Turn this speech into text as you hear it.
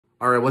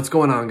All right, what's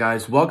going on,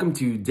 guys? Welcome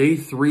to day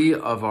 3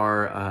 of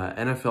our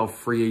NFL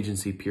free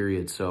agency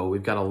period. So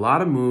we've got a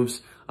lot of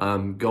moves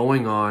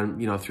going on.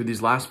 You know, through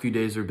these last few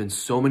days, there have been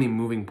so many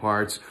moving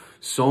parts,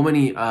 so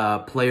many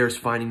players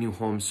finding new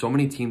homes, so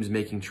many teams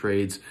making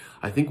trades.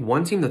 I think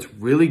one team that's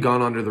really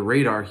gone under the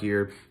radar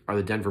here are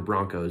the Denver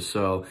Broncos.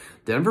 So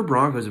Denver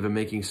Broncos have been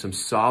making some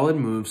solid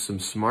moves, some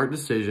smart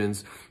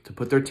decisions to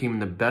put their team in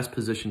the best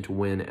position to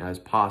win as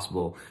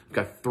possible. I've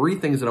got 3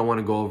 things that I want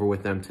to go over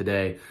with them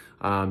today.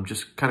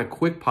 Just kind of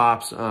quick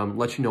pops,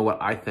 let you know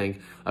what I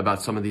think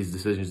about some of these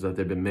decisions that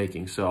they've been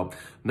making. So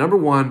number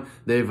one,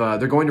 they're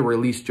going to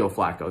release Joe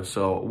Flacco.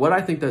 So what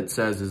I think that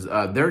says is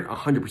they're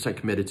 100%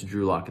 committed to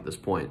Drew Lock at this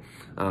point.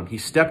 He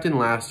stepped in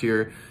last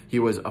year. He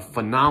was a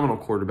phenomenal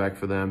quarterback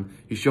for them.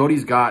 He showed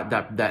he's got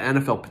that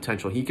NFL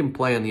potential. He can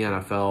play in the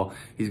NFL.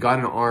 He's got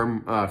an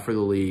arm for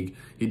the league.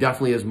 He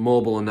definitely is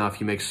mobile enough.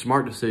 He makes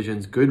smart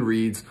decisions, good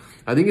reads.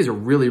 I think he's a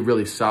really,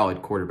 really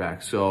solid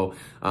quarterback. So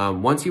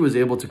once he was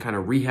able to kind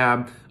of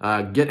rehab,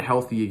 get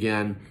healthy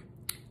again,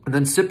 and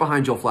then sit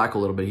behind Joe Flacco a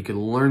little bit, he could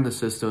learn the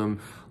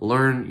system,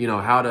 learn,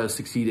 how to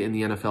succeed in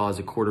the NFL as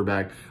a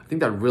quarterback. I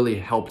think that really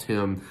helped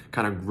him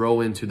kind of grow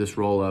into this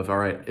role of, all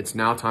right, it's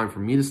now time for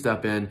me to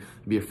step in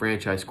and be a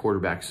franchise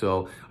quarterback.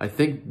 So I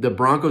think the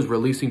Broncos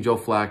releasing Joe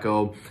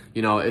Flacco,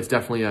 it's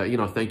definitely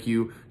a, thank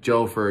you,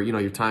 Joe, for,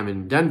 your time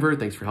in Denver.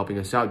 Thanks for helping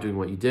us out, doing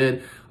what you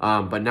did.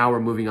 But now we're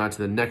moving on to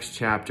the next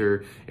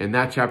chapter, and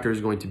that chapter is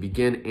going to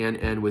begin and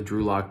end with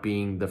Drew Lock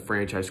being the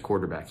franchise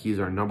quarterback. He's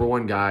our number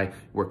one guy.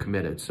 We're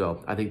committed.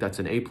 So I think that's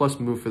an A+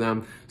 move for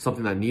them,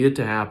 something that needed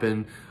to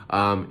happen.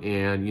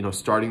 And,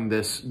 starting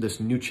this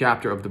new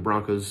chapter of the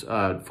Broncos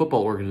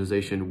football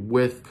organization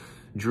with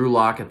Drew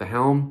Lock at the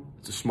helm,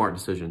 it's a smart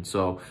decision.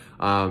 So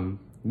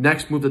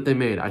next move that they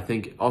made, I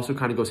think also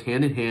kind of goes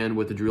hand in hand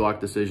with the Drew Lock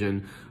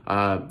decision.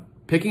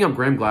 Picking up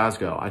Graham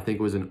Glasgow, I think,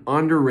 was an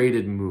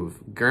underrated move.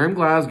 Graham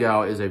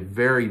Glasgow is a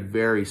very,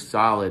 very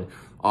solid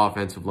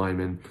offensive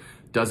lineman.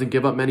 Doesn't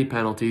give up many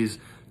penalties,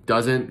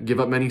 doesn't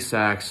give up many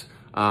sacks.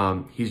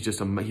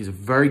 He's a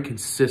very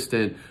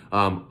consistent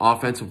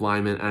offensive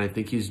lineman, and I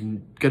think he's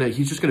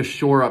just gonna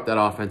shore up that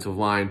offensive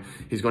line.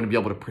 He's going to be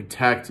able to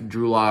protect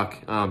Drew Lock.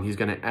 He's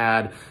going to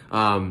add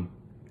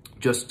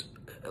just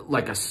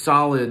like a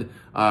solid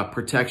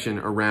protection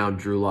around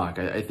Drew Lock.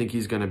 I think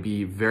he's going to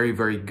be very,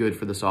 very good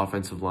for this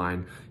offensive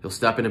line. He'll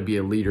step in and be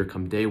a leader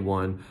come day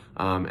one,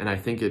 and I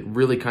think it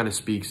really kind of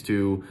speaks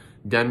to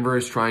Denver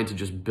is trying to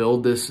just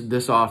build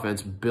this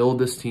offense, build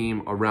this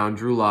team around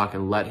Drew Lock,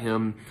 and let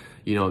him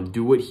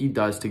do what he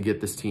does to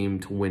get this team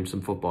to win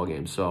some football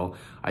games. So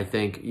I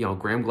think,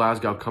 Graham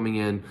Glasgow coming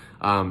in,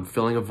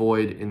 filling a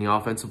void in the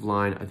offensive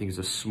line, I think is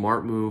a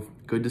smart move,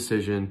 good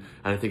decision,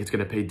 and I think it's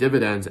going to pay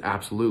dividends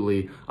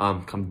absolutely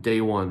come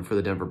day one for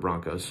the Denver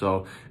Broncos.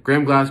 So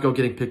Graham Glasgow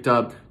getting picked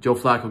up, Joe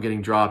Flacco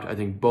getting dropped, I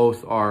think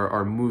both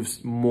are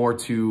moves more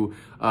to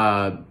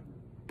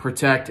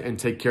protect and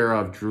take care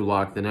of Drew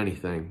Lock than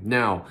anything.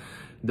 Now,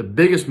 the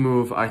biggest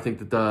move I think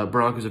that the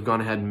Broncos have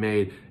gone ahead and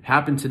made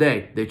happened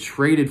today. They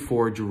traded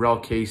for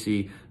Jurrell,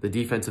 the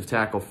defensive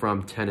tackle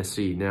from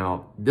Tennessee.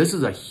 Now, this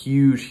is a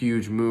huge,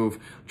 huge move.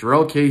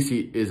 Jurrell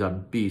is a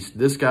beast.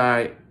 This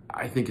guy,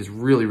 I think, is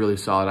really, really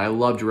solid. I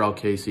love Jurrell.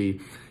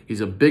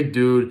 He's a big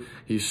dude.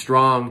 He's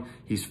strong.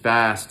 He's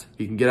fast.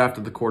 He can get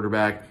after the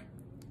quarterback.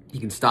 He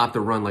can stop the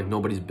run like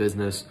nobody's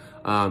business.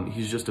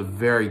 He's just a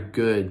very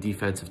good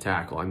defensive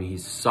tackle. I mean,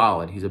 he's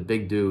solid. He's a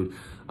big dude.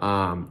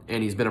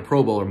 And he's been a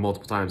Pro Bowler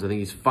multiple times. I think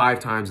he's 5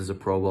 times as a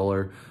Pro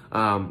Bowler.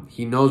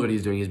 He knows what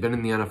he's doing. He's been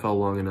in the NFL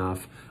long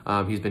enough.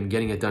 He's been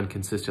getting it done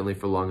consistently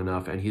for long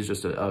enough, and he's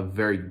just a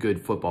very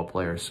good football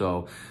player.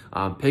 So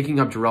picking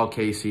up Jurrell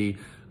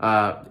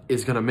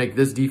is going to make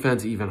this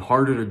defense even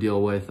harder to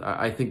deal with.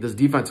 I think this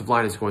defensive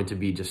line is going to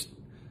be just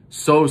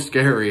so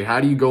scary.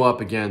 How do you go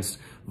up against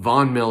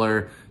Von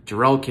Miller,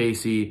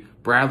 Jurrell,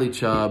 Bradley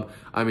Chubb?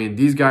 I mean,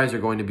 these guys are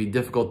going to be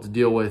difficult to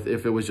deal with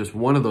if it was just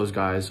one of those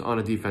guys on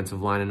a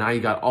defensive line. And now you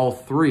got all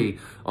 3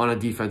 on a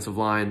defensive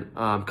line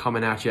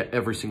coming at you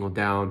every single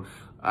down.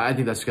 I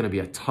think that's going to be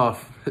a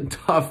tough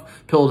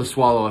pill to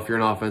swallow if you're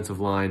an offensive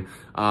line.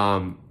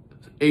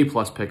 A+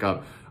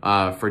 pickup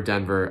for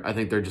Denver. I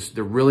think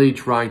they're really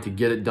trying to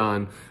get it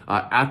done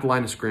at the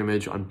line of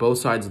scrimmage on both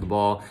sides of the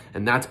ball,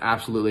 and that's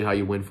absolutely how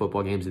you win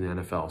football games in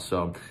the NFL.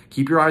 So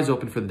keep your eyes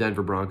open for the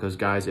Denver Broncos,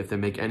 guys. If they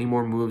make any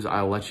more moves,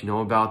 I'll let you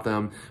know about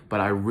them. But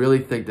I really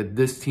think that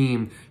this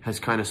team has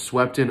kind of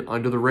swept in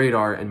under the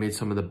radar and made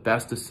some of the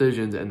best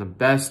decisions and the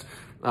best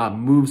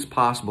moves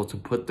possible to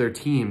put their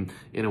team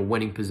in a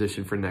winning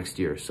position for next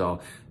year.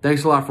 So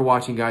thanks a lot for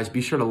watching, guys. Be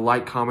sure to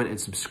like, comment,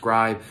 and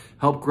subscribe.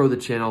 Help grow the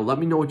channel. Let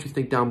me know what you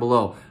think down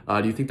below.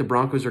 Do you think the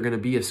Broncos are going to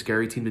be a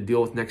scary team to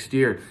deal with next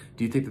year?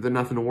 Do you think that they're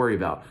nothing to worry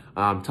about?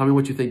 Tell me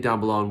what you think down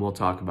below, and we'll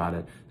talk about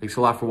it. Thanks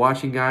a lot for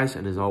watching, guys,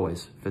 and as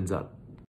always, fins up.